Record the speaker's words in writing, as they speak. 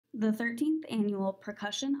The 13th annual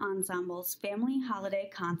Percussion Ensemble's Family Holiday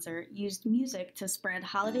Concert used music to spread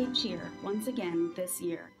holiday cheer once again this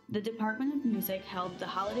year. The Department of Music held the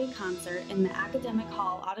holiday concert in the Academic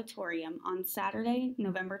Hall Auditorium on Saturday,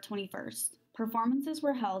 November 21st. Performances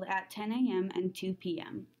were held at 10 a.m. and 2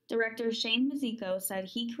 p.m. Director Shane Mazzico said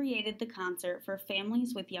he created the concert for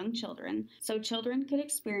families with young children so children could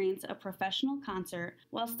experience a professional concert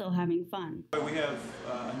while still having fun. We have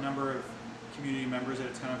a number of community members that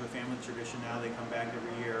it's kind of a family tradition now. They come back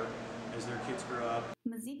every year as their kids grow up.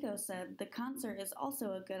 Mazzico said the concert is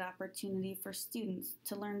also a good opportunity for students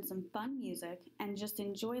to learn some fun music and just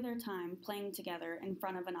enjoy their time playing together in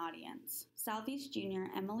front of an audience. Southeast junior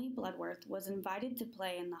Emily Bloodworth was invited to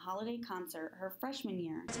play in the holiday concert her freshman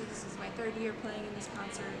year. So this is my third year playing in this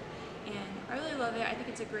concert, and I really love it. I think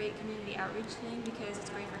it's a great community outreach thing because it's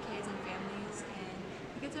great for kids and families,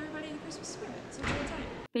 and it gets everybody in the Christmas spirit. It's a great time.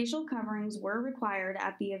 Facial coverings were required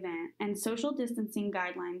at the event, and social distancing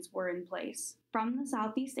guidelines were in place. From the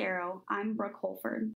Southeast Arrow, I'm Brooke Holford.